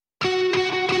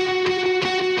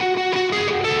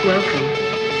Welcome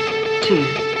to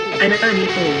an Ernie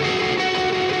Ball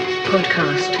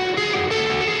podcast.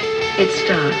 It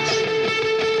starts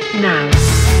now.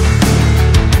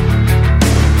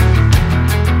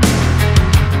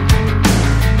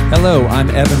 Hello,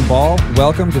 I'm Evan Ball.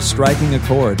 Welcome to Striking a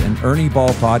Chord, an Ernie Ball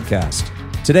podcast.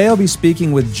 Today I'll be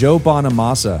speaking with Joe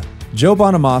Bonamassa. Joe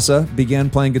Bonamassa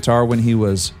began playing guitar when he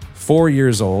was 4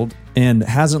 years old and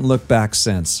hasn't looked back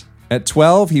since. At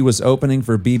 12, he was opening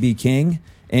for B.B. King,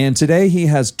 and today he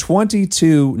has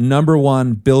 22 number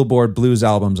one Billboard blues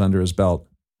albums under his belt.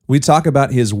 We talk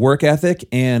about his work ethic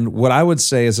and what I would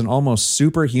say is an almost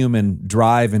superhuman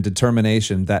drive and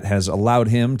determination that has allowed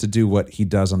him to do what he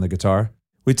does on the guitar.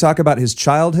 We talk about his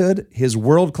childhood, his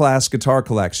world-class guitar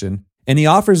collection, and he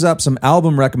offers up some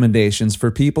album recommendations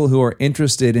for people who are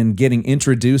interested in getting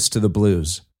introduced to the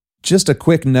blues. Just a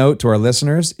quick note to our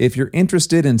listeners, if you're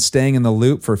interested in staying in the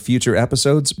loop for future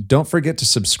episodes, don't forget to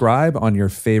subscribe on your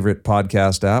favorite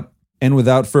podcast app. And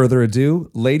without further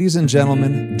ado, ladies and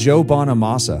gentlemen, Joe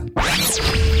Bonamassa.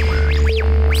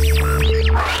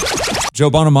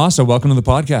 Joe Bonamassa, welcome to the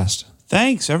podcast.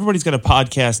 Thanks. Everybody's got a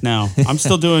podcast now. I'm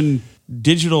still doing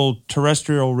digital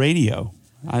terrestrial radio.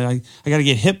 I got to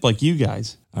get hip like you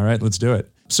guys. All right, let's do it.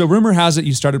 So rumor has it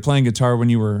you started playing guitar when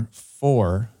you were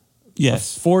 4.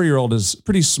 Yes. A 4-year-old is a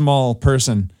pretty small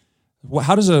person.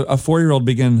 How does a 4-year-old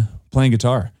begin playing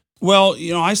guitar? Well,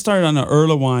 I started on an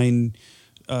Erlewine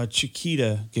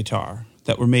Chiquita guitar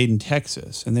that were made in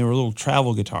Texas, and they were little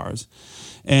travel guitars.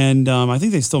 And I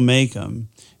think they still make them.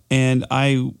 And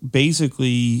I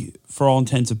basically, for all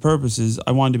intents and purposes,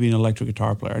 I wanted to be an electric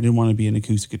guitar player. I didn't want to be an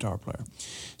acoustic guitar player.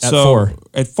 At 4?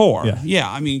 At 4, yeah.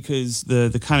 Yeah, I mean, because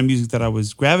the kind of music that I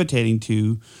was gravitating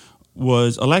to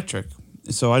was electric.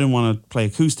 So I didn't want to play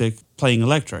acoustic, playing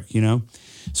electric,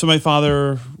 So my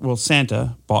father,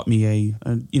 Santa, bought me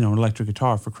an electric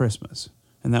guitar for Christmas.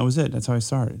 And that was it. That's how I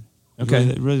started.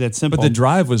 Okay. Really that simple. But the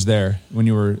drive was there when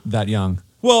you were that young.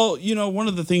 Well, one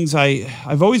of the things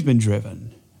I've always been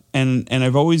driven. And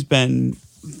I've always been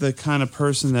the kind of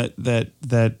person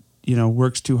that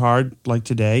works too hard, like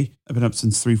today. I've been up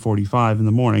since 3:45 in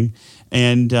the morning.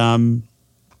 And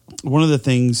one of the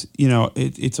things,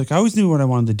 it's like I always knew what I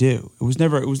wanted to do. It was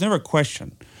never a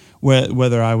question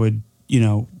whether I would,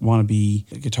 want to be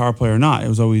a guitar player or not. It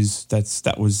was always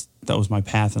that was my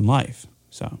path in life.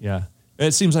 So yeah,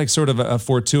 it seems like sort of a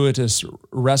fortuitous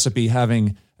recipe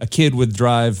having a kid with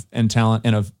drive and talent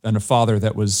and a father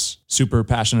that was super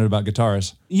passionate about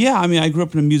guitars. Yeah, I mean, I grew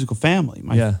up in a musical family.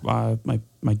 My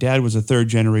dad was a 3rd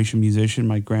generation musician.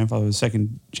 My grandfather was a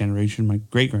 2nd generation. My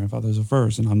great grandfather was a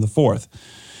 1st, and I'm the 4th.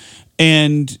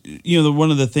 And one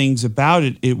of the things about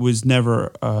it was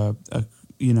never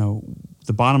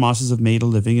the Bonamassas have made a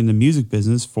living in the music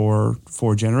business for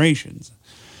 4 generations,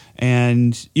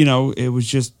 and it was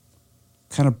just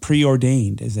kind of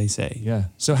preordained, as they say. Yeah.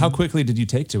 So how quickly did you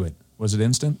take to it? Was it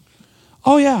instant?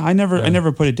 Oh yeah, I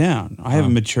never put it down. I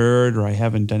haven't matured or I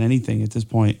haven't done anything at this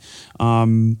point.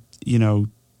 I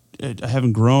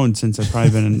haven't grown since I've probably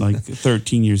been like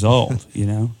 13 years old.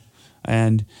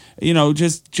 And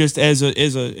just as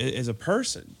a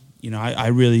person, I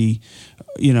really,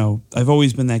 I've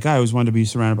always been that guy. I always wanted to be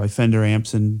surrounded by Fender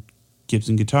amps and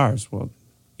Gibson guitars. Well,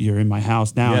 you're in my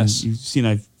house now, yes. And you've seen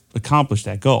I've accomplished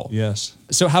that goal. Yes.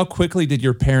 So how quickly did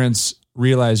your parents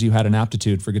realize you had an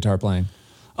aptitude for guitar playing?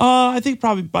 I think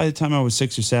probably by the time I was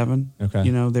 6 or 7. Okay.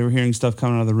 They were hearing stuff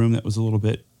coming out of the room that was a little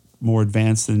bit more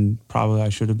advanced than probably I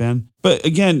should have been. But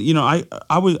again,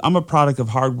 I'm a product of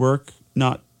hard work,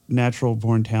 not natural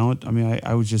born talent. I mean,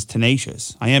 I was just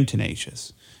tenacious. I am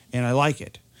tenacious, and I like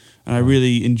it, and I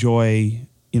really enjoy.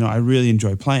 I really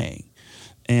enjoy playing,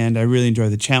 and I really enjoy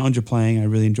the challenge of playing. I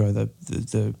really enjoy the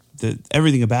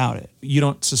everything about it. You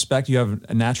don't suspect you have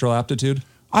a natural aptitude?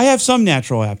 I have some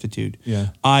natural aptitude. Yeah.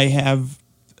 I have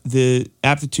the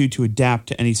aptitude to adapt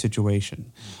to any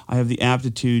situation. I have the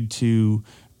aptitude to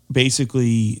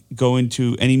basically go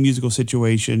into any musical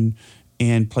situation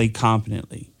and play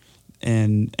competently.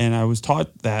 And I was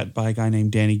taught that by a guy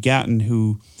named Danny Gatton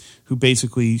who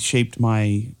basically shaped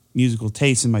my musical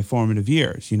taste in my formative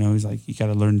years. He's like, you got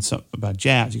to learn something about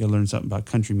jazz, you got to learn something about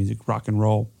country music, rock and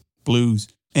roll, blues,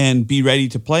 and be ready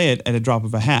to play it at a drop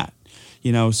of a hat.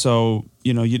 So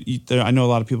I know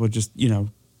a lot of people are just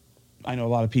I know a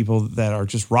lot of people that are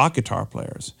just rock guitar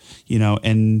players,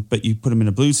 but you put them in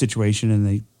a blues situation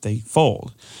and they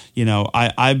fold.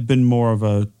 I've been more of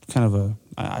a kind of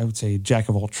I would say, jack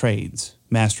of all trades,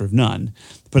 master of none,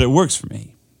 but it works for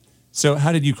me. So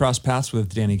how did you cross paths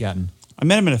with Danny Gatton? I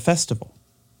met him at a festival.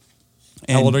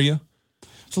 How old are you?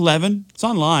 It's 11. It's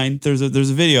online. There's a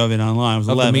video of it online. I was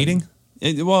 11. The meeting?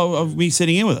 Of me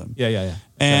sitting in with him. Yeah. Okay.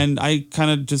 And I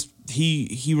kind of just,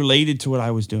 he related to what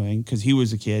I was doing because he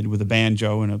was a kid with a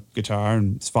banjo and a guitar,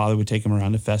 and his father would take him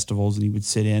around to festivals and he would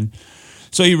sit in.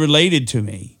 So he related to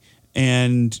me,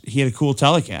 and he had a cool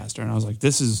Telecaster, and I was like,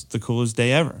 this is the coolest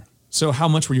day ever. So how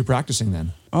much were you practicing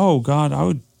then? Oh God, I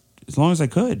would, as long as I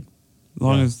could.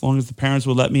 As long as the parents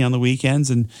would let me on the weekends,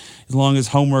 and as long as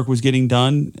homework was getting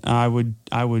done, I would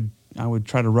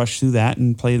try to rush through that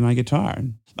and play my guitar.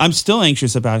 I'm still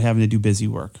anxious about having to do busy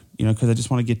work, because I just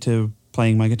want to get to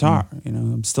playing my guitar.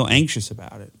 I'm still anxious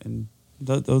about it, and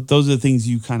those are the things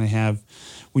you kind of have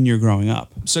when you're growing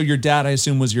up. So your dad, I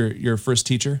assume, was your first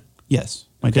teacher? Yes,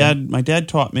 my dad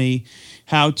taught me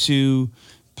how to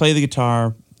play the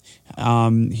guitar.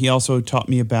 He also taught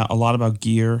me a lot about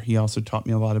gear. He also taught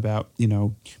me a lot about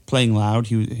playing loud.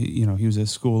 He was a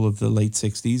school of the late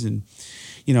 '60s, and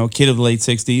a kid of the late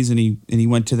 '60s, and he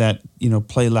went to that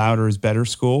play louder is better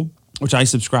school, which I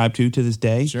subscribe to this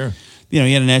day. Sure. He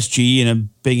had an SG and a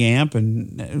big amp,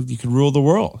 and you could rule the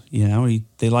world.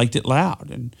 They liked it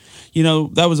loud, and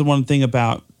that was the one thing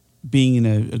about being in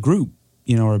a group,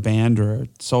 or a band or a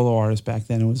solo artist back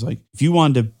then. It was like if you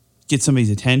wanted to get somebody's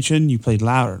attention, you played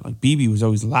louder. Like BB was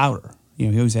always louder. He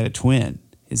always had a twin.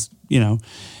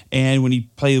 And when he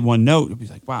played one note, it'd be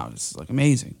like, wow, this is like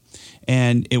amazing,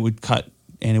 and it would cut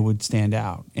and it would stand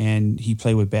out. And he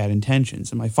played with bad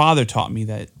intentions. And my father taught me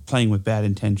that playing with bad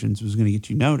intentions was going to get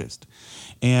you noticed.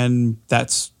 And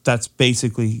that's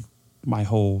basically my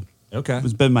whole. Okay.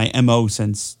 It's been my MO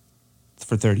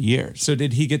for 30 years. So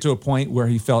did he get to a point where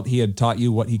he felt he had taught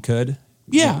you what he could?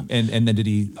 Yeah. And then did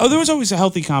he? Oh, there was always a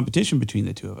healthy competition between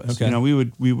the two of us. Okay. We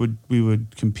would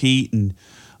compete, and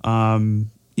he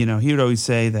would always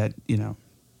say that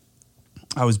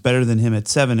I was better than him at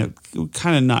 7. It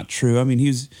kind of not true. I mean,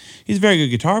 he's a very good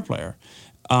guitar player,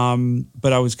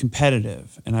 but I was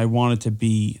competitive, and I wanted to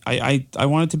be. I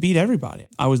wanted to beat everybody.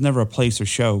 I was never a place or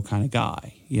show kind of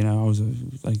guy. I was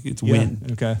it's win.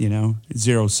 Okay.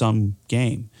 0-sum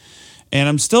game. And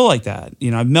I'm still like that.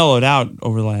 I've mellowed out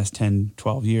over the last 10,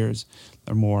 12 years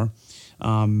or more.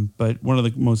 But one of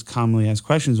the most commonly asked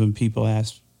questions when people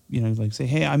ask, say,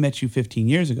 hey, I met you 15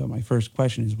 years ago. My first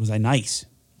question is, was I nice?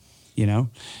 And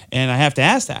I have to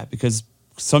ask that because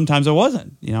sometimes I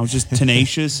wasn't. I was just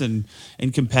tenacious and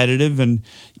competitive. And,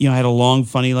 I had a long,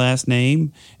 funny last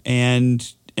name. And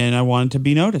I wanted to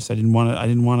be noticed. I didn't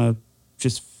want to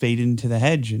just fade into the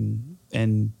hedge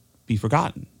and be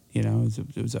forgotten. I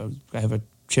have a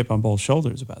chip on both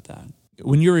shoulders about that.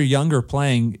 When you were younger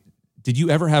playing, did you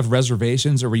ever have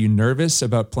reservations, or were you nervous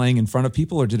about playing in front of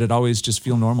people, or did it always just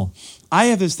feel normal? I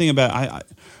have this thing about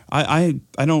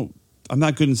I'm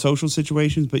not good in social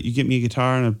situations, but you get me a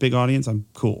guitar and a big audience, I'm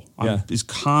cool. I'm as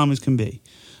calm as can be.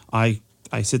 I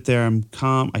sit there, I'm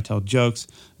calm, I tell jokes.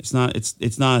 It's not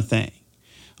a thing.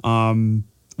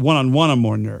 One-on-one, I'm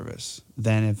more nervous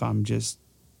than if I'm just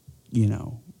in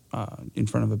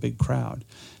front of a big crowd.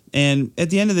 And at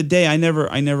the end of the day, I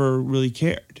never really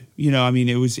cared. I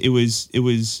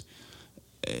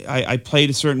played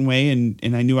a certain way,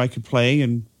 and I knew I could play,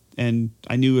 and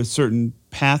I knew a certain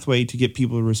pathway to get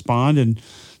people to respond, and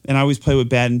I always play with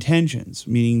bad intentions,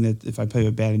 meaning that if I play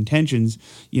with bad intentions,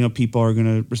 people are going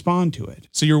to respond to it.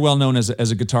 So you're well known as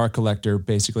a guitar collector,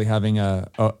 basically having a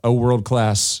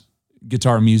world-class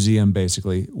guitar museum,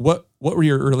 basically. What were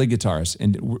your early guitars,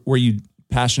 and were you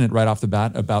passionate right off the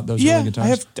bat about those early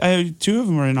guitars? I have 2 of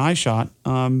them are in iShot.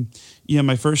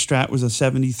 My first Strat was a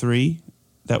 73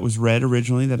 that was red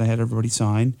originally that I had everybody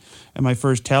sign. And my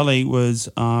first Tele was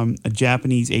a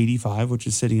Japanese 85, which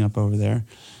is sitting up over there.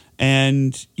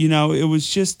 And, it was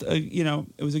just, it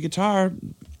was a guitar.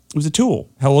 It was a tool.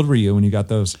 How old were you when you got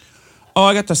those? Oh,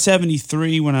 I got the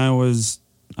 73 when I was,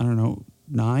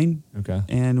 9. Okay.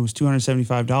 And it was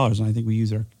 $275. And I think we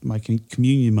used my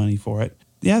communion money for it.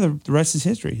 Yeah, the rest is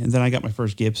history. And then I got my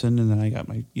first Gibson, and then I got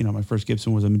my first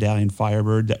Gibson was a Medallion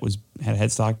Firebird that had a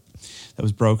headstock that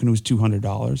was broken. It was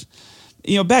 $200.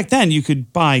 Back then you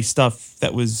could buy stuff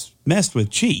that was messed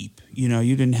with cheap. You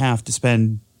didn't have to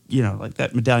spend, like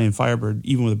that Medallion Firebird,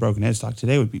 even with a broken headstock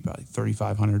today would be probably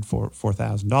 $3,500,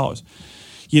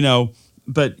 $4,000.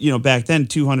 But back then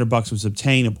 $200 was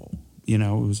obtainable.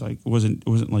 It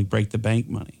wasn't like break the bank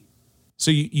money. So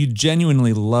you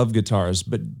genuinely love guitars,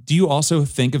 but do you also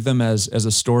think of them as a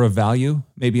store of value,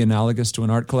 maybe analogous to an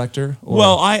art collector? Or?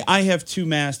 Well, I have 2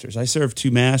 masters. I serve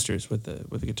 2 masters with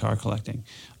the guitar collecting.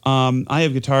 I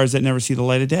have guitars that never see the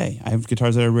light of day. I have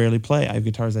guitars that I rarely play. I have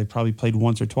guitars I probably played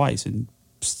once or twice and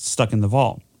stuck in the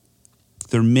vault.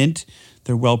 They're mint.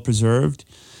 They're well preserved.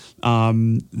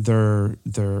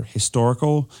 They're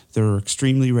historical. They're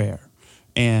extremely rare,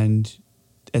 and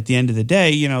at the end of the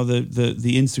day,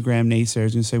 the Instagram naysayers are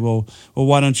going to say, well,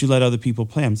 why don't you let other people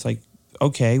play them? It's like,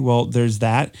 okay, well, there's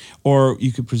that, or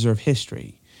you could preserve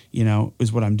history.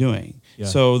 Is what I'm doing. Yeah.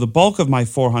 So the bulk of my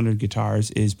 400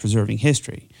 guitars is preserving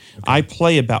history. Okay. I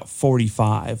play about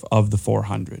 45 of the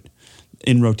 400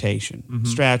 in rotation. Mm-hmm.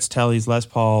 Strats, Tellys, Les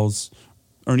Pauls,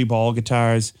 Ernie Ball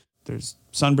guitars. There's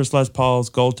Sunburst Les Pauls,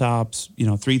 Gold Tops,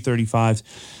 335s.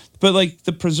 But like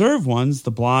the preserved ones,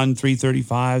 the blonde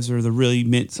 335s or the really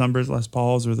mint Sunburst Les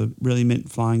Pauls or the really mint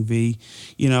Flying V,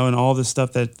 and all this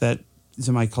stuff that is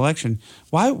in my collection.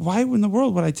 Why in the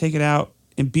world would I take it out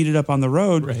and beat it up on the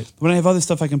road when I have other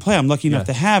stuff I can play? I'm lucky enough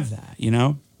to have that,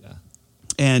 Yeah.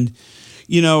 And,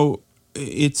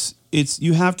 it's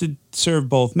you have to serve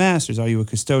both masters. Are you a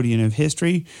custodian of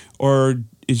history, or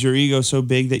is your ego so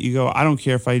big that you go, I don't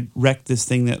care if I wreck this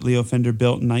thing that Leo Fender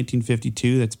built in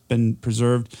 1952 that's been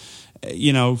preserved,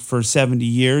 for 70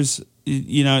 years.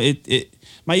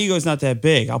 My ego is not that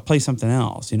big. I'll play something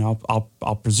else.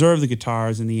 I'll preserve the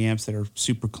guitars and the amps that are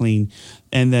super clean,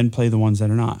 and then play the ones that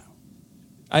are not.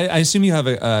 I assume you have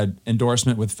an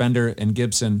endorsement with Fender and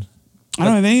Gibson. I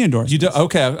don't have any endorsements. You do?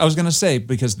 Okay, I was going to say,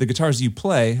 because the guitars you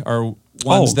play are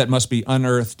ones that must be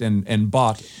unearthed and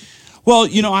bought. Well,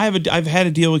 I've had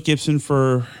a deal with Gibson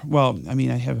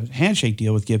I have a handshake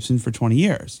deal with Gibson for 20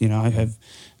 years. I have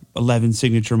 11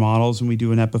 signature models, and we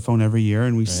do an Epiphone every year,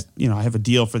 and I have a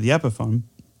deal for the Epiphone.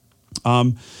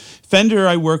 Fender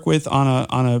I work with on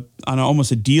a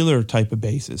almost a dealer type of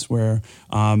basis, where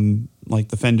like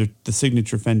the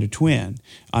signature Fender Twin.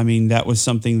 I mean, that was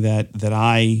something that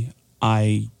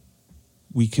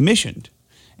we commissioned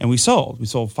and we sold. We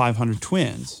sold 500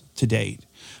 Twins to date,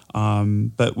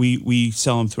 but we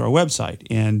sell them through our website,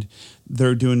 and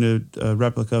they're doing a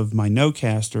replica of my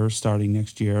Nocaster starting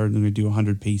next year, and they're going to do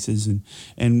 100 pieces,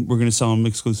 and we're going to sell them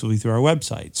exclusively through our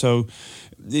website.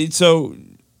 So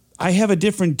I have a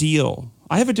different deal.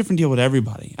 I have a different deal with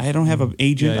everybody. I don't have an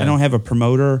agent. I don't have a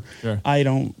promoter. Sure. I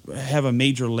don't have a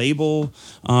major label.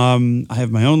 I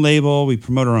have my own label. We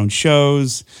promote our own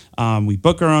shows. We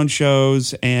book our own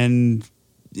shows, and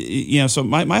so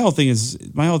my whole thing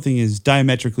is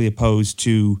diametrically opposed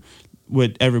to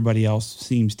what everybody else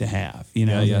seems to have.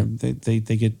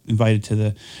 They get invited to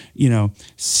the,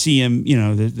 CM,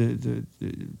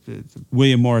 the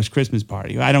William Morris Christmas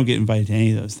party. I don't get invited to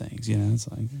any of those things.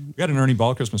 It's like, we got an Ernie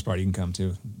Ball Christmas party you can come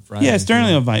to Friday. Yeah,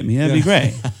 Sterling will invite me. That'd be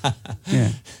great.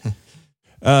 Yeah.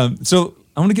 So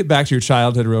I want to get back to your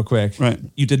childhood real quick. Right.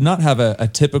 You did not have a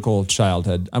typical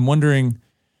childhood. I'm wondering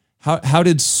how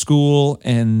did school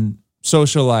and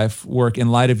social life work in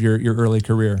light of your early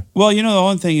career? Well, the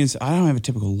one thing is I don't have a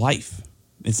typical life.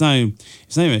 It's not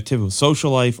even a typical social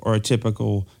life or a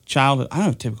typical childhood. I don't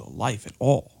have a typical life at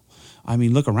all. I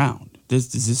mean, look around.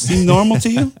 Does this seem normal to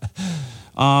you?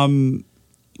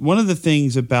 One of the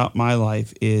things about my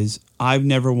life is I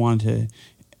never wanted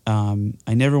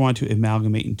to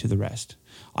amalgamate into the rest.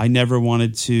 I never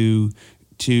wanted to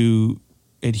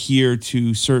adhere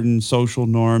to certain social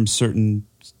norms, certain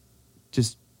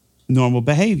just normal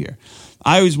behavior.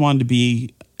 I always wanted to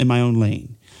be in my own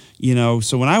lane,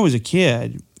 So when I was a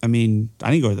kid, I mean,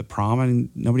 I didn't go to the prom.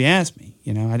 Nobody asked me,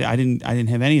 I didn't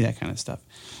have any of that kind of stuff.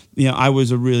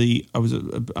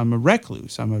 I'm a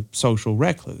recluse. I'm a social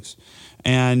recluse,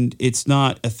 and it's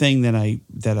not a thing that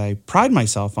I pride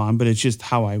myself on, but it's just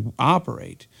how I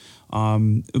operate.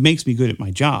 It makes me good at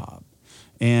my job,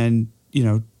 and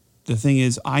the thing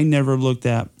is, I never looked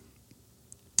at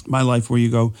my life where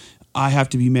you go, I have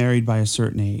to be married by a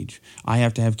certain age. I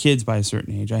have to have kids by a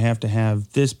certain age. I have to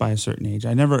have this by a certain age.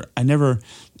 I never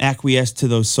acquiesced to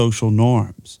those social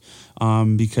norms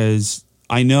because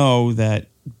I know that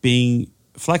being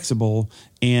flexible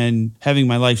and having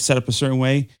my life set up a certain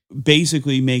way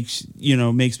basically makes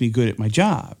me good at my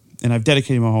job. And I've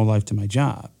dedicated my whole life to my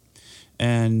job.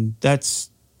 And that's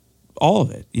all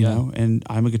of it, you know. And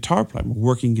I'm a guitar player. I'm a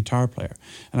working guitar player.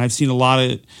 And I've seen a lot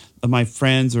of my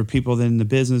friends or people that in the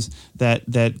business that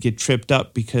get tripped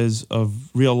up because of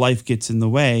real life gets in the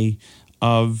way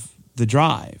of the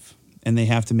drive, and they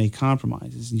have to make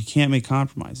compromises. And you can't make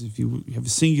compromises. If you have a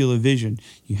singular vision,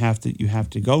 you have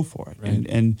to go for it. Right.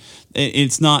 And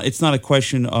it's not a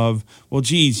question of, well,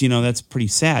 geez, that's pretty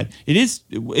sad.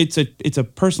 It's a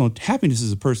personal happiness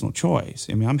is a personal choice.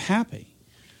 I mean, I'm happy.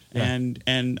 Yeah.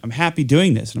 And I'm happy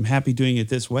doing this, and I'm happy doing it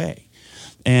this way.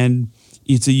 And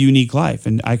it's a unique life,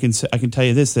 and I can tell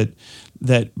you this,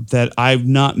 that I've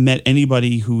not met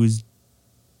anybody who is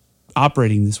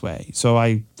operating this way. So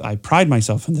I pride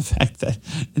myself in the fact that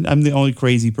I'm the only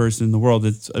crazy person in the world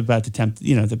that's about to attempt,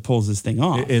 that pulls this thing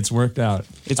off. It's worked out.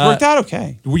 It's worked out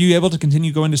okay. Were you able to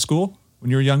continue going to school when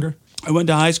you were younger? I went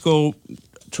to high school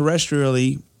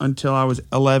terrestrially until I was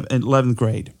 11th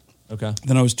grade. Okay.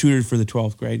 Then I was tutored for the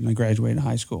 12th grade, and I graduated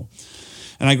high school.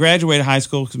 And I graduated high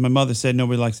school because my mother said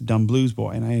nobody likes a dumb blues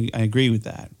boy, and I agree with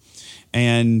that.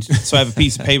 And so I have a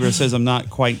piece of paper that says I'm not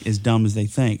quite as dumb as they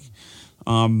think.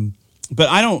 But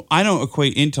I don't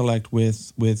equate intellect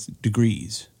with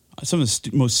degrees. Some of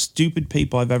the most stupid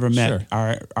people I've ever met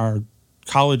are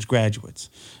college graduates.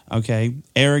 Okay,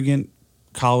 arrogant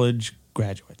college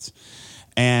graduates,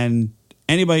 and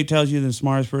anybody who tells you the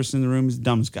smartest person in the room is the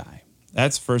dumbest guy.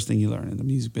 That's the first thing you learn in the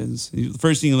music business. The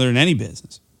first thing you learn in any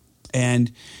business.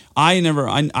 And I never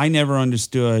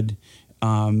understood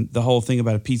the whole thing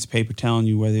about a piece of paper telling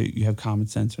you whether you have common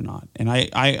sense or not. And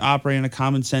I operate on a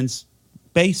common sense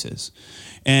basis,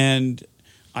 and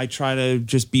I try to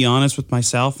just be honest with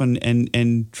myself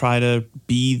and try to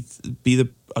be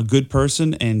a good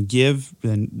person and give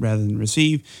rather than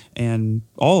receive, and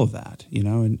all of that,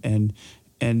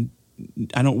 and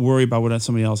I don't worry about what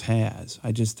somebody else has.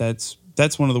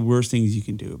 That's one of the worst things you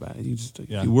can do about it.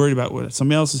 You're worried about what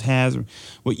somebody else has or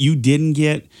what you didn't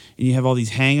get, and you have all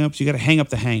these hang-ups. You got to hang up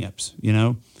the hang-ups,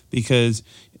 because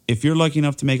if you're lucky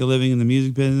enough to make a living in the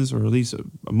music business, or at least a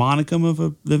monicum of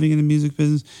a living in the music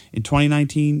business, in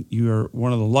 2019, you are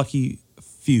one of the lucky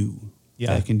few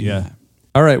that can do that.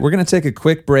 All right, we're going to take a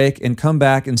quick break and come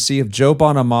back and see if Joe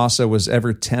Bonamassa was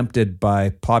ever tempted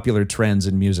by popular trends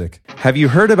in music. Have you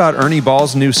heard about Ernie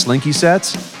Ball's new Slinky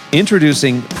sets?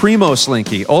 Introducing Primo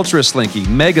Slinky, Ultra Slinky,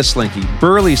 Mega Slinky,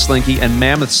 Burly Slinky, and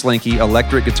Mammoth Slinky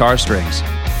electric guitar strings.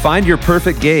 Find your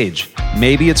perfect gauge.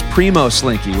 Maybe it's Primo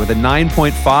Slinky with a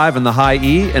 9.5 on the high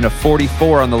E and a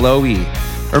 44 on the low E.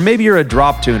 Or maybe you're a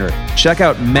drop tuner. Check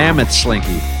out Mammoth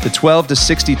Slinky, the 12 to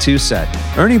 62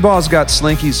 set. Ernie Ball's got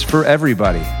Slinkies for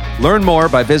everybody. Learn more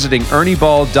by visiting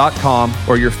ernieball.com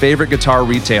or your favorite guitar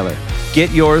retailer.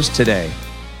 Get yours today.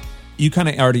 You kind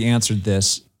of already answered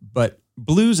this, but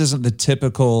blues isn't the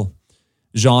typical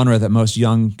genre that most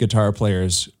young guitar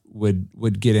players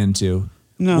would get into.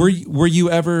 No. Were you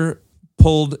ever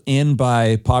pulled in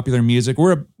by popular music?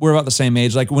 We're about the same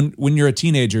age. Like when you're a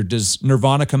teenager, does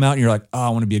Nirvana come out and you're like, oh, I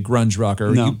want to be a grunge rocker?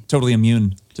 Or No. are you totally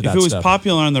immune to that If it was stuff?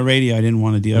 popular on the radio, I didn't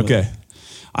want to deal with it.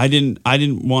 I didn't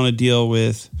want to deal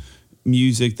with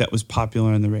music that was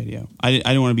popular on the radio. I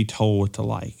didn't want to be told what to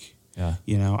like.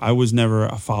 Yeah. I was never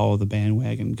a follow the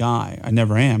bandwagon guy. I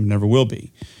never am, never will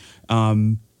be.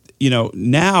 Now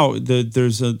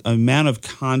there's an amount of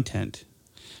content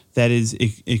that is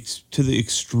to the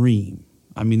extreme.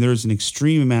 I mean, there's an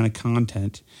extreme amount of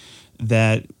content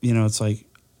that, it's like,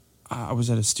 I was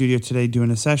at a studio today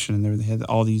doing a session, and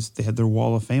they had their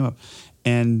wall of fame up,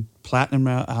 and platinum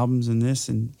albums and this,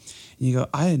 and you go,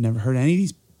 I had never heard any of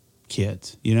these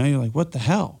kids, you're like, what the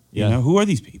hell? Yeah. Who are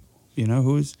these people?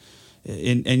 Who is,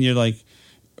 and you're like,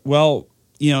 well,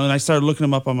 and I started looking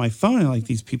them up on my phone, and like,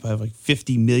 these people have like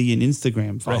 50 million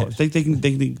Instagram followers. Right. They can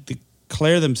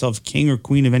declare themselves king or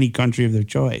queen of any country of their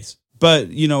choice. But,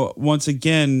 once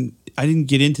again, I didn't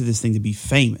get into this thing to be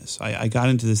famous. I got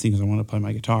into this thing because I want to play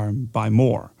my guitar and buy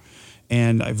more.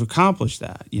 And I've accomplished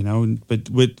that, but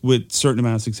with certain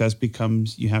amount of success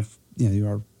becomes you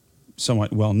are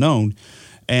somewhat well known.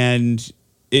 And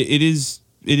it is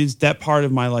that part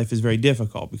of my life is very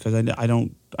difficult because I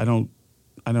don't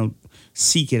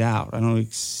seek it out. I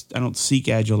don't seek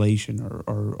adulation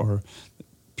or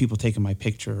people taking my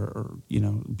picture or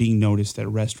being noticed at a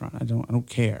restaurant. I don't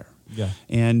care. Yeah.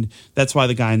 And that's why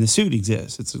the guy in the suit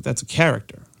exists. That's a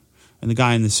character. And the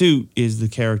guy in the suit is the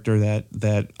character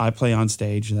that I play on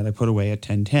stage and that I put away at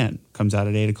 10:10. Comes out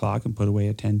at 8 o'clock and put away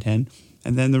at 10:10.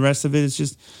 And then the rest of it is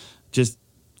just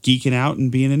geeking out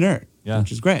and being a nerd,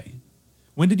 which is great.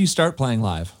 When did you start playing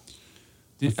live?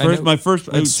 My first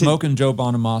Smoking Joe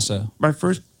Bonamassa. My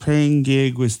first paying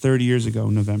gig was 30 years ago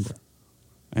in November.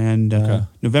 And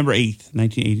November 8th,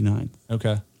 1989.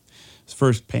 Okay. It's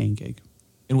first paying gig.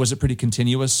 And was it pretty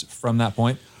continuous from that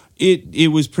point?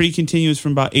 It was pretty continuous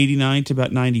from about 89 to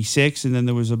about 96, and then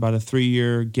there was about a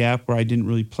 3-year gap where I didn't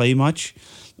really play much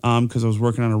because I was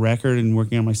working on a record and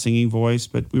working on my singing voice,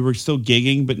 but we were still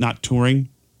gigging but not touring.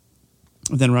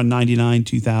 And then around 99,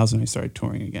 2000, I started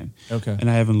touring again. Okay. And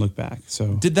I haven't looked back.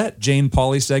 So did that Jane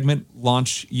Pauley segment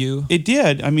launch you? It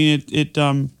did. I mean,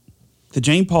 the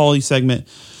Jane Pauley segment,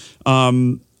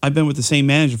 I've been with the same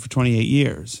manager for 28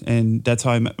 years, and that's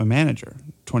how I met my manager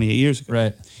 28 years ago.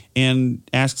 Right. And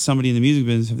ask somebody in the music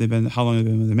business how long they've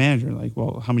been with the manager. Like,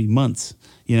 well, how many months?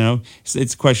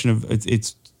 It's a question of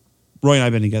it's Roy and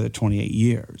I've been together 28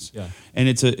 years. Yeah. And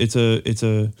it's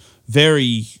a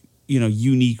very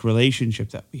unique relationship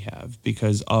that we have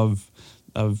because of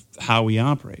how we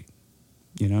operate.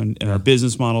 And our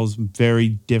business model is very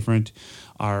different.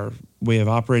 Our way of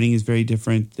operating is very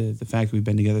different. The fact that we've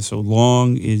been together so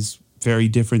long is very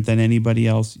different than anybody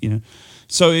else,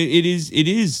 So it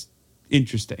is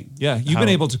interesting. Yeah, you've been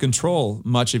able to control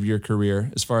much of your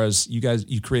career as far as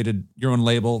you created your own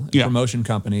label, promotion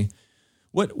company.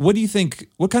 What do you think?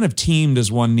 What kind of team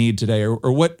does one need today,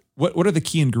 or what are the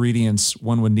key ingredients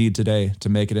one would need today to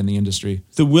make it in the industry?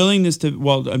 The willingness to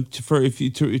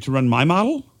run my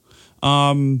model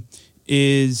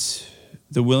is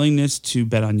the willingness to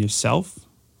bet on yourself,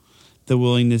 the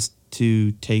willingness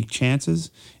to take chances,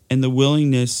 and the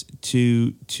willingness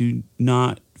to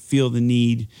not feel the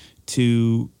need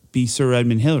to be Sir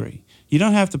Edmund Hillary. You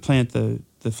don't have to plant the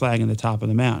flag on the top of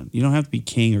the mountain. You don't have to be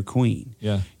king or queen.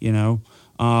 Yeah.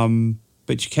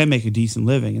 But you can make a decent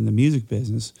living in the music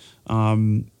business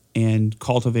and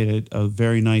cultivate a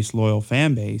very nice, loyal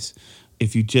fan base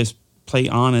if you just play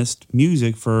honest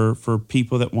music for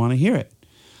people that want to hear it.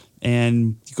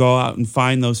 And go out and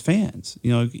find those fans.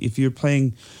 If you're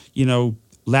playing,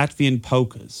 Latvian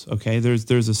polkas, okay,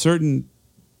 there's a certain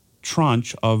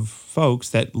tranche of folks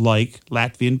that like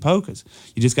Latvian polkas.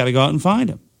 You just got to go out and find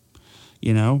them.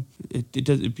 It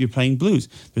does. If you're playing blues,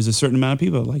 there's a certain amount of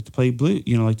people that like to play blues.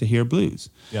 Like to hear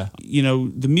blues. Yeah.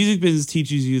 The music business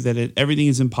teaches you that everything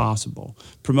is impossible.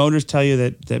 Promoters tell you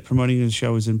that promoting a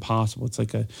show is impossible. It's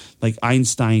like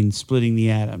Einstein splitting the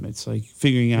atom. It's like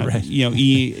figuring out right.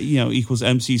 E equals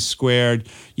MC squared.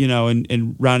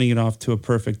 And rounding it off to a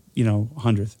perfect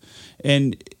 100th,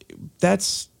 and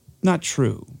that's not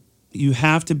true. You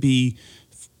have to be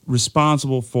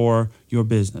responsible for your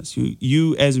business.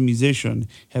 You as a musician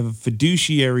have a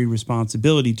fiduciary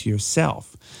responsibility to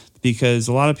yourself, because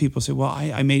a lot of people say, well,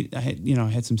 I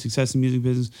had some success in the music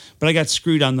business, but I got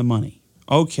screwed on the money.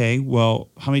 Okay, well,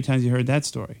 how many times have you heard that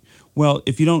story? Well,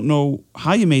 if you don't know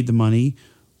how you made the money,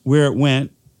 where it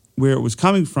went, where it was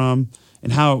coming from,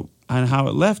 and how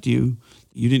it left you,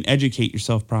 you didn't educate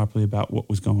yourself properly about what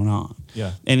was going on.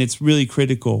 Yeah. And it's really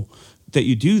critical that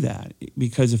you do that,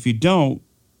 because if you don't,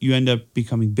 you end up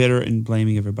becoming bitter and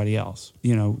blaming everybody else.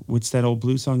 What's that old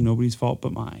blues song? Nobody's fault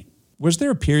but mine. Was there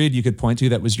a period you could point to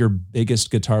that was your biggest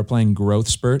guitar playing growth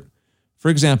spurt? For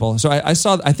example, so I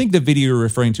think the video you were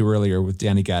referring to earlier with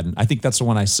Danny Gadden, I think that's the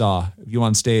one I saw of you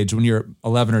on stage when you're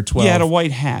 11 or 12. He had a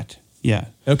white hat. Yeah.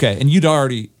 Okay. And you'd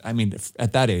already,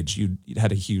 at that age, you'd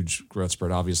had a huge growth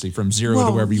spurt, obviously, from zero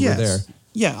to wherever you were there.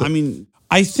 Yeah.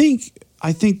 I think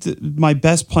that my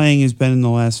best playing has been in the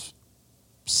last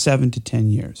 7 to 10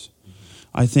 years.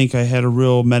 I think I had a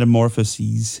real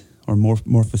metamorphosis or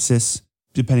morphosis,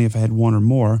 depending if I had one or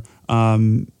more,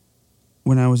 when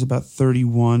I was about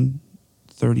 31,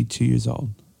 32 years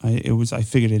old. I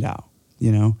figured it out.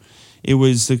 It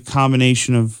was the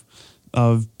combination of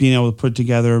being able to put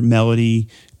together melody,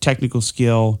 technical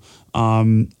skill,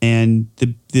 and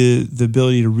the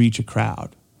ability to reach a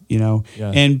crowd.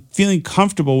 And feeling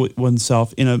comfortable with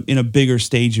oneself in a bigger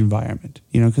stage environment,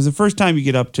 because the first time you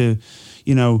get up to,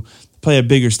 play a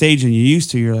bigger stage than you used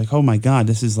to, you're like, oh my God,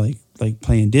 this is like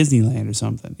playing Disneyland or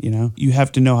something, You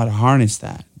have to know how to harness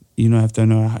that. You have to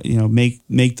know how,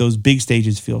 make those big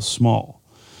stages feel small,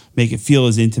 make it feel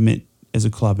as intimate as a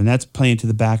club. And that's playing to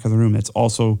the back of the room. That's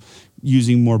also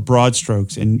using more broad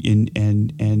strokes and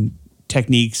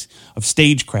techniques of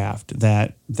stagecraft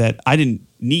that I didn't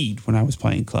need when I was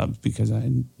playing clubs, because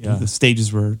the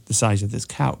stages were the size of this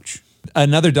couch.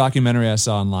 Another documentary I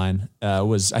saw online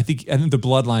was I think the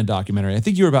Bloodline documentary. I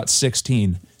think you were about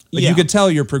 16. But you could tell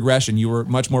your progression. You were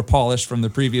much more polished from the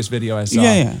previous video I saw.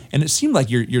 Yeah. And it seemed like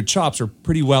your chops were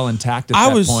pretty well intact at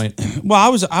that point. Well, I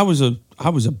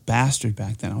was a bastard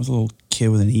back then. I was a little kid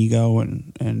with an ego,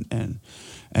 and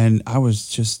I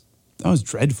was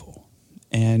dreadful.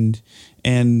 And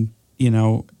I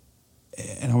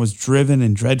was driven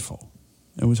and dreadful.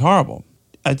 It was horrible.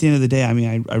 At the end of the day,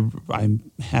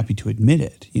 I'm happy to admit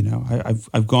it.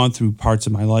 I've gone through parts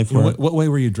of my life where. What way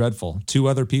were you dreadful? To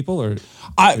other people, or?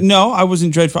 No, I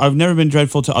wasn't dreadful. I've never been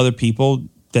dreadful to other people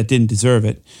that didn't deserve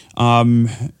it. I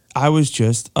was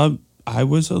a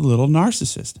little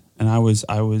narcissist, and I was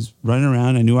running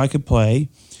around. I knew I could play,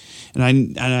 and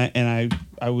I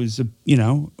was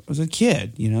a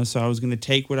kid, so I was going to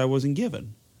take what I wasn't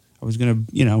given. I was going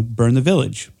to burn the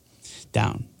village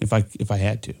down if I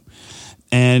had to.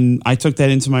 And I took that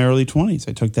into my early 20s.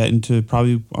 I took that into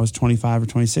probably I was 25 or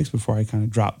 26 before I kind of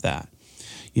dropped that.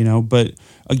 But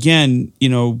again,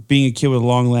 being a kid with a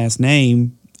long last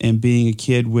name and being a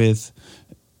kid with,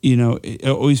 it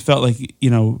always felt like,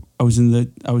 I was in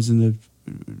the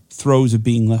throes of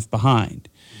being left behind.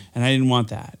 And I didn't want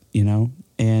that,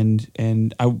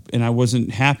 and I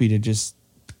wasn't happy to just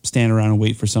stand around and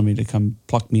wait for somebody to come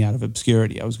pluck me out of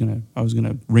obscurity. I was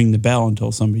gonna ring the bell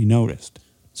until somebody noticed.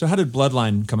 So how did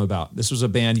Bloodline come about? This was a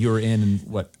band you were in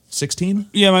what, 16?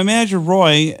 Yeah, my manager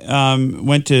Roy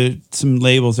went to some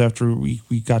labels after we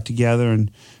got together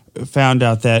and found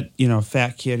out that a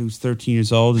fat kid who's 13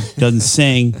 years old who doesn't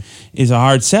sing is a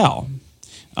hard sell.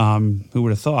 Who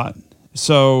would have thought?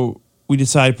 So we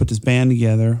decided to put this band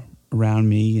together around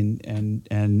me,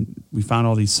 and we found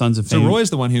all these Sons of Fame. So Roy's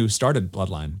the one who started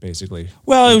Bloodline, basically.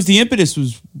 Well, it was the impetus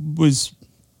was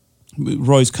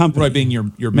Roy's company. Roy being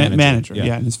your manager.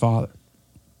 Yeah, and his father.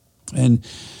 And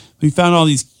we found all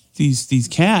these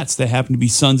cats that happened to be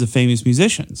sons of famous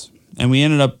musicians. And we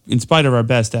ended up, in spite of our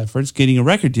best efforts, getting a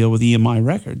record deal with EMI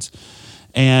Records.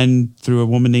 And through a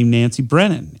woman named Nancy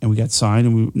Brennan. And we got signed,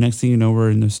 and next thing you know, we're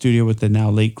in the studio with the now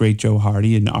late, great Joe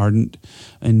Hardy in Ardent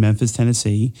in Memphis,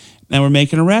 Tennessee. And we're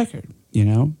making a record,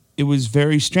 It was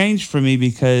very strange for me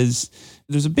because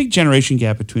there's a big generation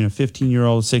gap between a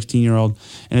 15-year-old, 16-year-old,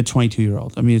 and a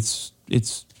 22-year-old. I mean, it's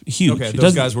huge. Okay,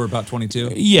 those guys were about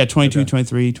 22? Yeah, 22, okay.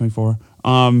 23, 24.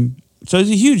 So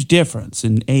there's a huge difference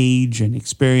in age and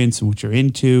experience and what you're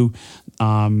into.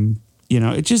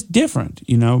 It's just different,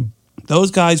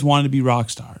 Those guys wanted to be rock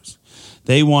stars.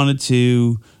 They wanted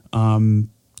to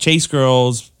chase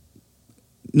girls,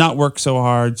 not work so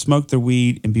hard, smoke their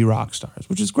weed, and be rock stars,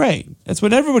 which is great. That's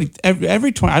what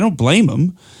every 20. I don't blame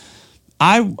them.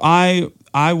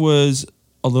 I was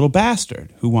a little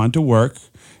bastard who wanted to work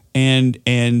and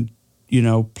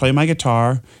play my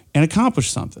guitar and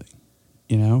accomplish something,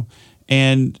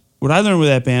 And what I learned with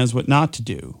that band is what not to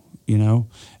do,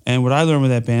 And what I learned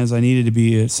with that band is I needed to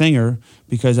be a singer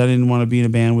because I didn't want to be in a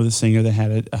band with a singer that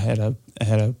had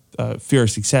a fear of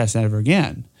success ever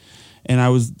again. And I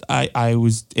was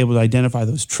able to identify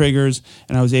those triggers,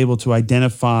 and I was able to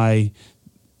identify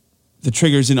the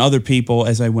triggers in other people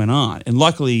as I went on. And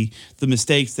luckily, the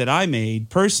mistakes that I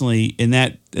made personally in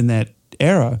that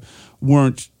era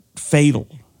weren't fatal.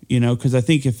 Because I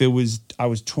think if I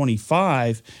was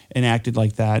 25 and acted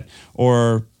like that,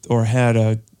 or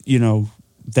had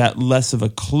that less of a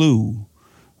clue,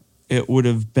 it would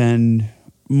have been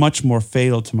much more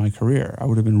fatal to my career. I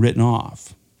would have been written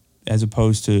off, as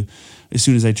opposed to as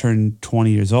soon as I turned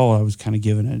 20 years old, I was kind of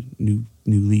given a new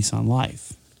lease on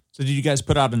life. So did you guys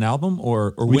put out an album,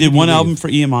 or we did one album for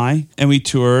EMI, and we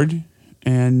toured,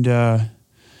 and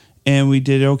we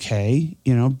did okay,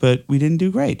 but we didn't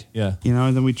do great. Yeah.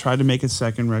 And then we tried to make a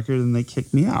second record, and they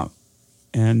kicked me out.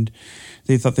 And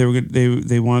they thought they were good,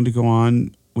 they wanted to go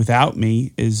on without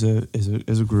me as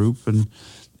a group, and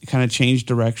it kind of changed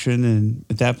direction. And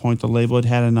at that point, the label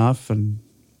had enough, and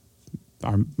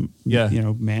our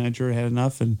manager had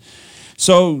enough. And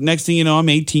so next thing you know, I'm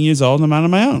 18 years old and I'm out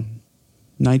on my own.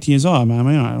 19 years old, I'm on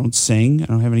my own. I don't sing. I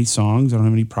don't have any songs. I don't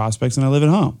have any prospects, and I live at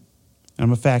home. And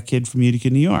I'm a fat kid from Utica,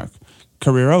 New York.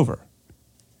 Career over.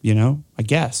 I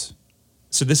guess.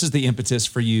 So this is the impetus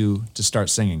for you to start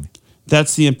singing?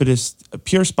 That's the impetus.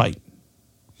 Pure spite.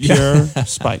 Pure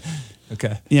spite.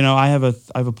 Okay. I have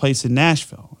a place in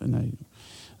Nashville, and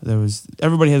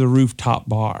everybody has a rooftop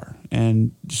bar,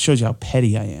 and it shows you how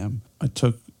petty I am. I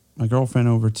took my girlfriend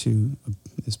over to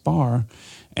this bar,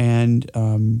 and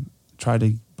tried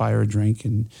to buy her a drink,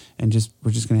 and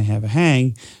we're just going to have a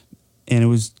hang, and it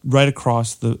was right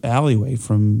across the alleyway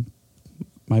from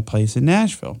my place in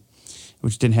Nashville,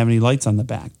 which didn't have any lights on the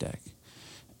back deck.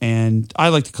 And I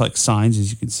like to collect signs, as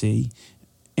you can see,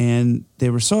 and they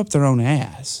were so up their own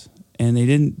ass, and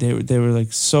they were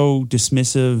like so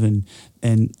dismissive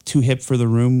and too hip for the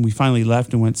room. We finally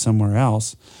left and went somewhere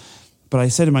else. But I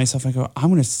said to myself, I'm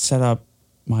going to set up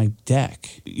my deck,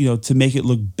 to make it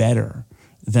look better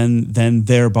than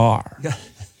their bar,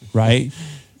 right?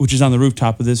 Which is on the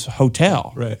rooftop of this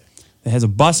hotel, right? That has a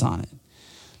bus on it.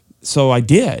 So I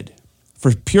did,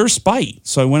 for pure spite.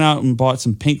 So I went out and bought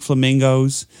some pink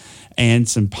flamingos and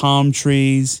some palm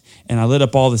trees, and I lit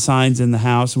up all the signs in the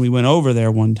house, and we went over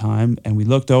there one time, and we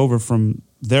looked over from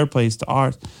their place to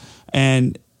ours,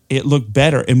 and it looked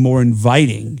better and more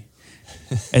inviting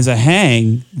as a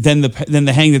hang than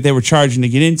the hang that they were charging to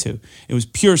get into. It was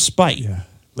pure spite. Yeah.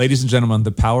 Ladies and gentlemen,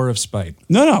 the power of spite.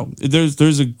 No.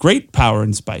 There's a great power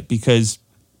in spite, because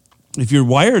if you're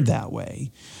wired that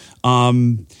way, I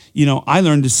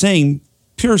learned to sing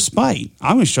pure spite.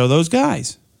 I'm going to show those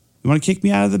guys. You want to kick me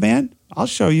out of the band? I'll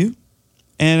show you.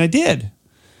 And I did.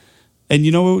 And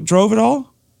you know what drove it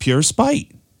all? Pure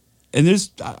spite. And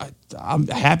I'm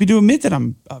happy to admit that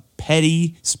I'm a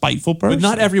petty, spiteful person. But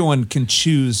not everyone can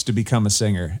choose to become a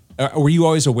singer. Were you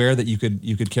always aware that you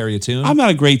could carry a tune? I'm not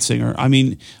a great singer. I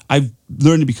mean, I've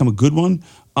learned to become a good one.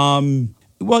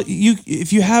 Well,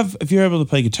 if you're able to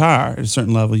play guitar at a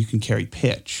certain level, you can carry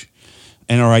pitch,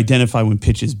 or identify when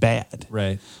pitch is bad.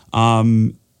 Right.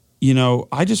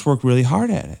 I just worked really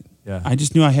hard at it. Yeah. I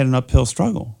just knew I had an uphill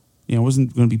struggle. I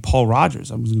wasn't going to be Paul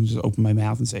Rogers. I was going to just open my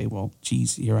mouth and say, "Well,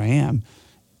 geez, here I am."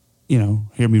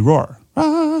 Hear me roar.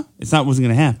 Ah! Wasn't going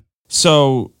to happen.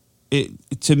 So,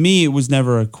 to me, it was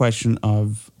never a question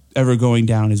of ever going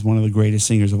down as one of the greatest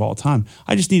singers of all time.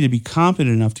 I just needed to be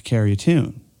competent enough to carry a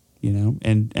tune.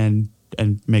 And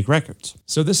make records.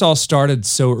 So this all started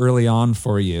so early on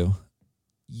for you.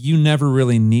 You never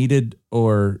really needed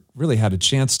or really had a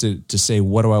chance to say,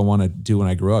 what do I want to do when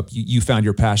I grow up? You found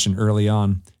your passion early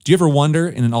on. Do you ever wonder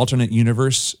in an alternate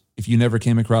universe, if you never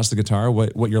came across the guitar,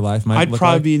 what your life might look like? I'd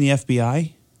probably be in the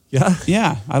FBI. Yeah?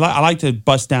 Yeah. I like to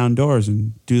bust down doors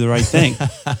and do the right thing,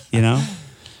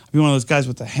 I'd be one of those guys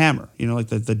with the hammer, like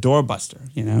the door buster,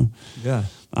 Yeah.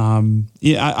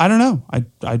 I don't know.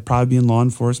 I'd probably be in law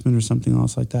enforcement or something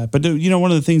else like that. But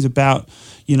one of the things about,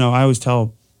 I always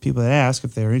tell people that ask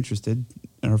if they're interested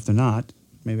or if they're not,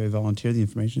 maybe I volunteer the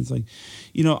information. It's like,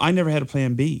 I never had a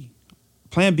plan B.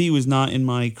 Plan B was not in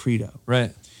my credo.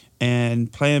 Right.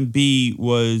 And plan B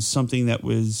was something that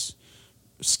was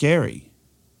scary.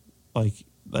 Like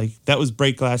that was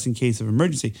break glass in case of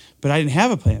emergency, but I didn't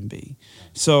have a plan B.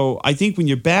 So I think when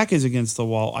your back is against the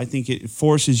wall, I think it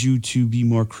forces you to be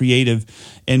more creative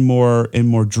and more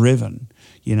driven,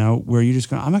 where you're just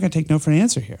going, I'm not going to take no for an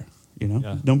answer here.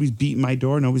 Yeah. Nobody's beating my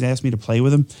door. Nobody's asked me to play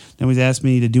with them. Nobody's asked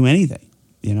me to do anything,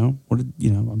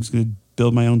 I'm just going to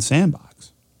build my own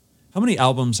sandbox. How many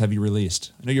albums have you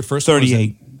released? I know your first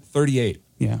 38. one was 38.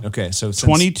 Yeah. Okay. So since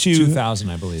 22 2000,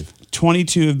 I believe.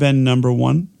 22 have been number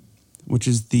one, which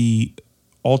is the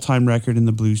all-time record in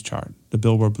the blues chart, the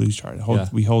Billboard Blues Chart.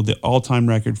 We hold the all-time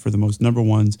record for the most number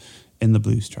ones in the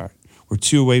blues chart. We're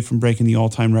 2 away from breaking the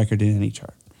all-time record in any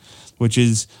chart, which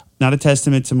is not a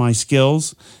testament to my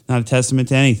skills, not a testament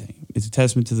to anything. It's a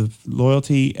testament to the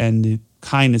loyalty and the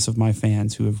kindness of my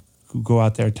fans who go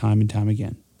out there time and time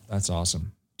again. That's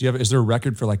awesome. Is there a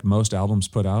record for most albums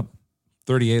put out?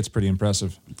 38 is pretty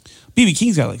impressive. B.B.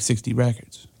 King's got 60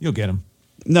 records. You'll get them.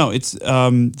 No, it's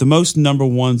the most number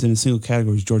ones in a single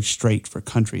category is George Strait for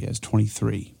country has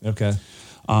 23. Okay.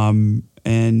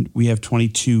 And we have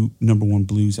 22 number one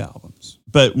blues albums.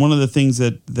 But one of the things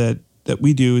that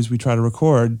we do is we try to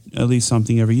record at least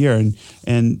something every year.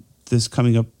 And this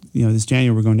coming up, this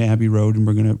January we're going to Abbey Road and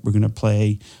we're gonna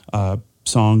play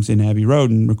songs in Abbey Road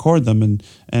and record them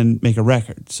and make a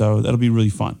record. So that'll be really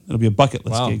fun. It'll be a bucket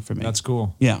list gig for me. That's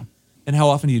cool. Yeah. And how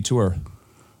often do you tour?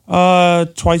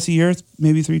 Twice a year,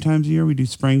 maybe 3 times a year. We do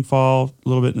spring, fall, a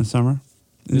little bit in the summer.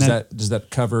 Does that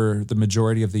cover the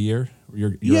majority of the year?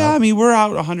 You're yeah, out? I mean, we're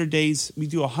out 100 days. We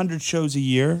do 100 shows a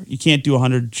year. You can't do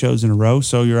 100 shows in a row,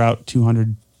 so you're out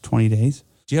 220 days.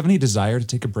 Do you have any desire to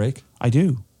take a break? I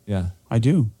do. Yeah. I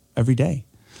do. Every day.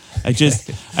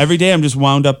 Every day I'm just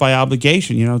wound up by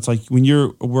obligation. It's like when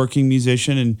you're a working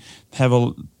musician and have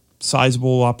a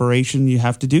sizable operation, you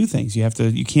have to do things. You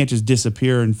can't just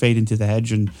disappear and fade into the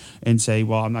hedge and say,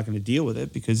 well, I'm not going to deal with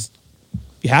it, because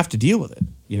you have to deal with it,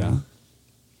 know?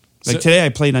 Like today I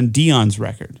played on Dion's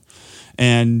record.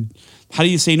 And how do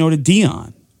you say no to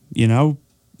Dion? And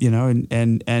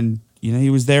he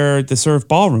was there at the Surf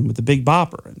Ballroom with the Big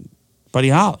Bopper and Buddy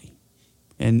Holly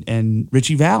and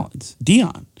Richie Valens,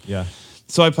 Dion. Yeah.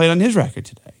 So I played on his record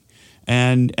today.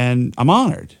 And I'm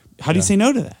honored. How do you say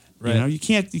no to that? Right. You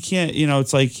can't,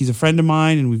 it's like he's a friend of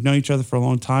mine and we've known each other for a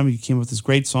long time. He came up with this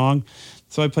great song.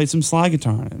 So I played some slide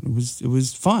guitar on it. It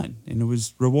was fun and it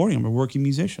was rewarding. I'm a working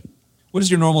musician. What does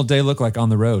your normal day look like on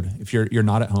the road if you're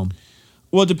not at home?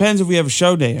 Well, it depends if we have a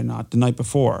show day or not the night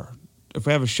before. If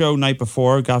we have a show night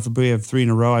before, God forbid we have 3 in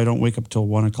a row, I don't wake up till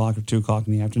 1 o'clock or 2 o'clock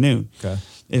in the afternoon. Okay.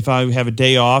 If I have a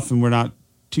day off and we're not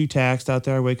too taxed out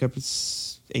there, I wake up at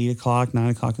 8 o'clock, 9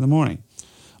 o'clock in the morning.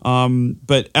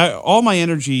 But all my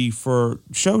energy for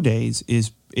show days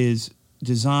is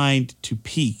designed to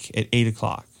peak at 8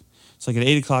 o'clock. It's like at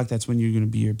 8 o'clock, that's when you're going to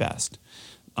be your best.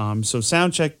 So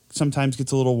sound check sometimes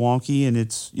gets a little wonky, and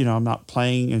it's, I'm not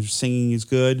playing and singing as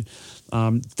good.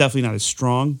 It's definitely not as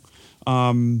strong.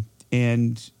 But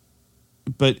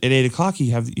at 8 o'clock,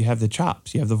 you have the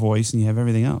chops, you have the voice, and you have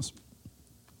everything else.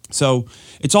 So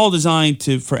it's all designed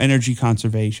for energy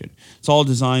conservation. It's all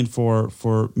designed for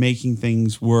making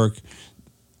things work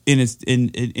in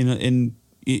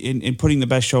putting the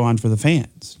best show on for the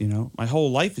fans. My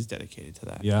whole life is dedicated to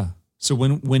that. Yeah. So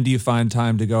when do you find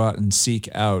time to go out and seek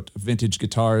out vintage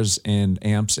guitars and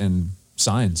amps and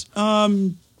signs?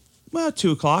 2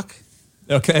 o'clock.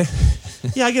 Okay.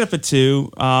 Yeah, I get up at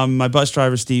 2. My bus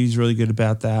driver Steve's really good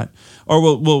about that. Or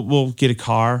we'll get a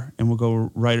car and we'll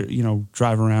go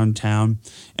drive around town,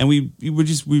 and we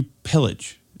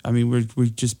pillage. I mean, we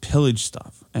just pillage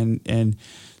stuff, and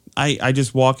I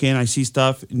just walk in, I see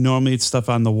stuff. Normally, it's stuff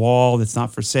on the wall that's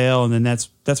not for sale, and then that's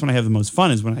when I have the most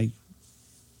fun. Is when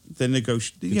the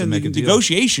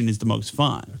negotiation is the most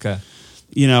fun. Okay.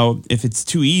 If it's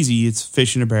too easy, it's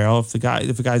fish in a barrel. If the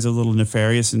guy's a little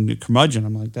nefarious and a curmudgeon,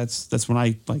 I'm like, that's when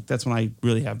I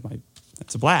really have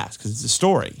that's a blast because it's a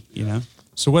story.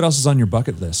 So what else is on your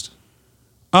bucket list?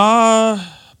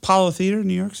 Apollo Theater,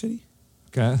 New York City.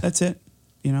 Okay. That's it.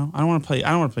 I don't want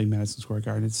to play Madison Square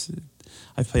Garden.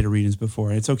 I've played arenas before,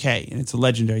 and it's okay, and it's a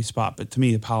legendary spot. But to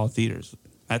me, Apollo Theater's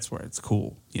that's where it's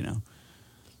cool.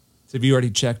 So have you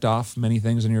already checked off many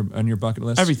things on your bucket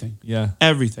list? Everything. Yeah.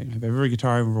 Everything. I have every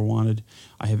guitar I've ever wanted.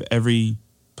 I have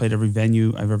played every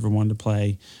venue I've ever wanted to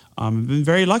play. I've been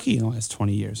very lucky in the last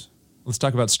 20 years. Let's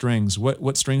talk about strings.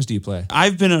 What strings do you play?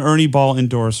 I've been an Ernie Ball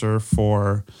endorser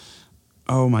for,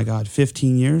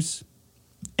 15 years.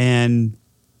 And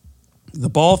the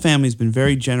Ball family has been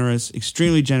very generous,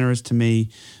 extremely generous to me,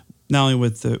 not only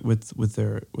with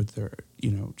their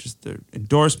just their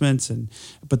endorsements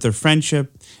but their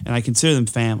friendship, and I consider them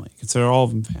family. I consider all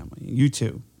of them family. You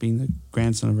too, being the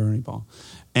grandson of Ernie Ball,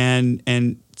 and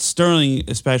Sterling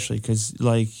especially, because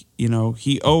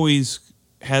he always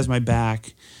has my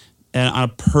back, and on a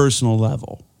personal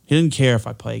level. He doesn't care if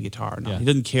I play guitar or not. Yeah. He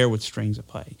doesn't care what strings I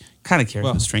play. Kind of cares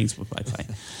what strings I play.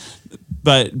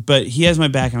 But he has my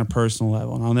back on a personal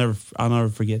level, and I'll never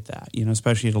forget that.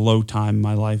 Especially at a low time in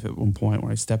my life at one point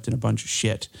where I stepped in a bunch of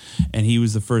shit, and he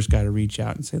was the first guy to reach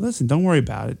out and say, "Listen, don't worry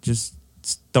about it. Just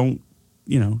don't,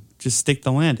 just stick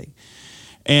the landing."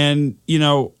 And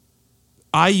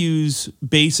I use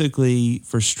basically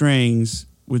for strings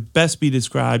would best be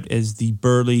described as the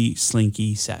Burley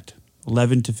Slinky set,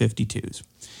 11 to 52s,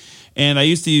 and I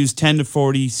used to use 10 to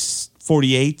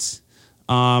 48s.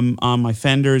 On my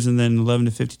Fenders, and then 11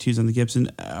 to 52s on the Gibson.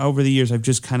 Over the years, I've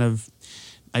just kind of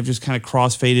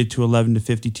crossfaded to 11 to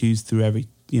 52s through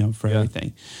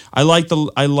everything. I like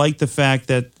the fact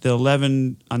that the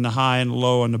 11 on the high and the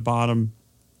low on the bottom,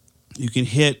 you can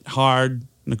hit hard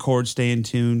and the chords stay in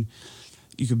tune.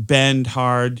 You can bend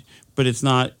hard, but it's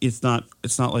not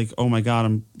like, oh my God,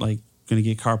 I'm like going to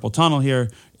get carpal tunnel here.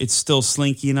 It's still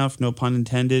slinky enough, no pun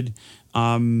intended.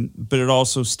 But it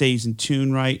also stays in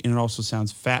tune right, and it also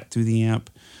sounds fat through the amp.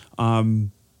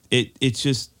 It's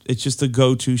just a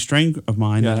go-to string of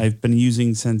mine that I've been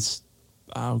using since,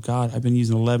 I've been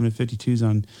using 11 to 52s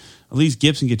on at least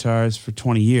Gibson guitars for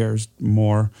 20 years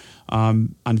more,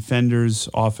 on Fenders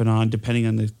off and on, depending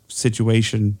on the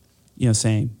situation,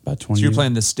 same, about 20 So you're years.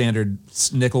 playing the standard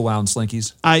nickel wound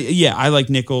slinkies? I like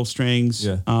nickel strings.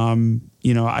 Yeah.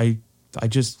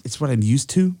 It's what I'm used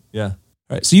to. Yeah.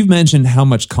 All right. So you've mentioned how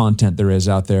much content there is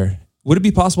out there. Would it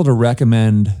be possible to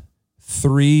recommend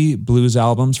 3 blues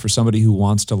albums for somebody who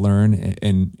wants to learn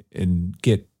and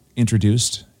get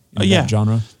introduced in that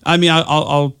genre? I mean,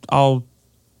 I'll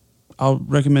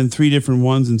recommend 3 different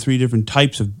ones and 3 different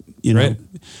types of, Right.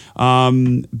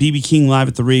 B.B. King Live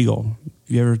at the Regal.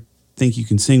 If you ever think you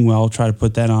can sing well, try to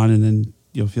put that on, and then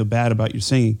you'll feel bad about your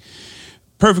singing.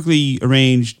 Perfectly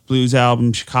arranged blues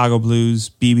album, Chicago blues,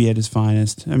 BB at his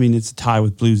finest. I mean, it's a tie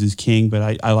with Blues is King,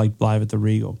 but I like Live at the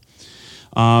Regal.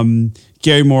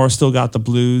 Gary Moore still got the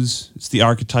blues. It's the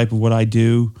archetype of what I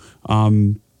do,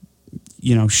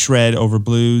 shred over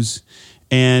blues.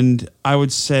 And I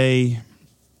would say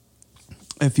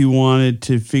if you wanted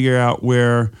to figure out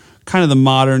where kind of the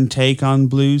modern take on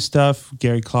blues stuff,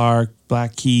 Gary Clark,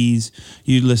 Black Keys,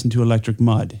 you'd listen to Electric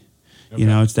Mud. Okay.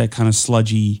 It's that kind of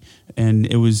sludgy, and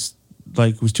it was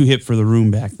too hip for the room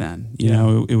back then.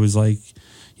 It was like,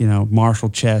 Marshall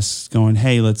Chess going,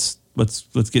 hey, let's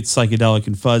get psychedelic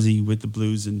and fuzzy with the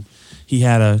blues, and he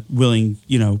had a willing,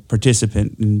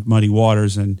 participant in Muddy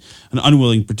Waters and an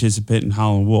unwilling participant in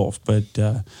Howlin' Wolf. But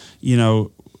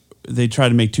they tried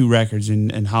to make 2 records,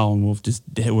 and Howlin' Wolf just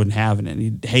wouldn't have it, and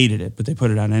he hated it, but they put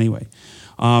it on anyway.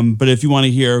 But if you want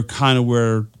to hear kind of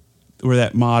where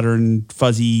that modern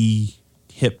fuzzy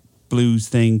hip blues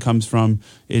thing comes from,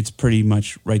 it's pretty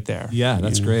much right there. Yeah,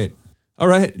 that's great. All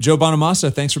right, Joe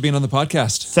Bonamassa, thanks for being on the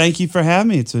podcast. Thank you for having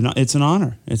me. It's an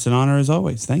honor. It's an honor as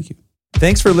always. Thank you.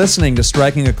 Thanks for listening to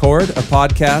Striking a Chord, a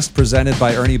podcast presented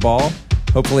by Ernie Ball.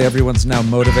 Hopefully everyone's now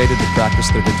motivated to practice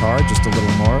their guitar just a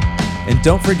little more. And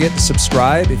don't forget to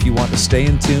subscribe if you want to stay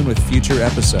in tune with future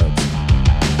episodes.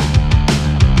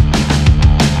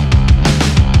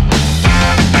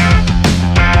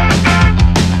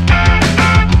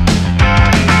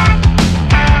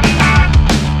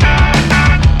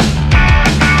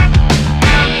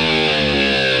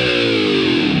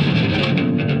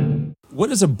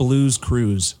 What is a blues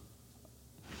cruise?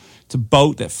 It's a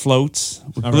boat that floats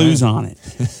with All blues right. on it.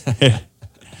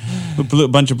 With a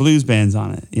bunch of blues bands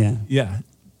on it. Yeah. Yeah.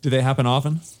 Do they happen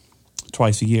often?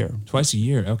 Twice a year. Twice a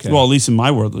year. Okay. Well, at least in my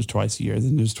world, there's twice a year.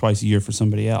 Then there's twice a year for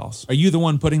somebody else. Are you the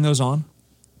one putting those on?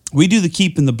 We do the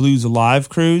Keeping the Blues Alive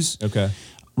cruise. Okay.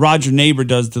 Roger Neighbor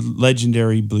does the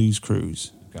legendary blues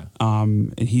cruise. Okay.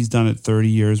 And he's done it 30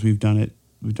 years. We've done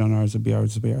ours. It'll be our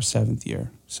 7th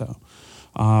year. So,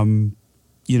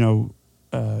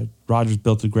 Roger's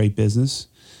built a great business.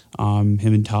 Him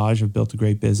and Taj have built a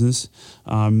great business.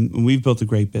 And we've built a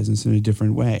great business in a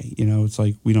different way. It's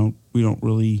like we don't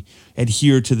really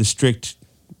adhere to the strict,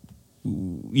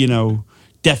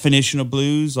 definition of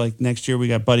blues. Like next year we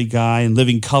got Buddy Guy and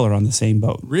Living Color on the same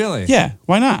boat. Really? Yeah.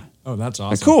 Why not? Oh, that's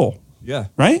awesome. That's cool. Yeah.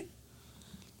 Right?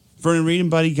 Vernon Reed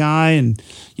and Buddy Guy and,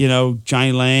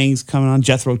 Johnny Lang's coming on,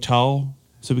 Jethro Tull.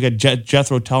 So we got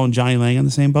Jethro Tull and Johnny Lang on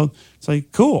the same boat. It's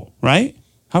like, cool, right?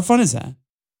 How fun is that?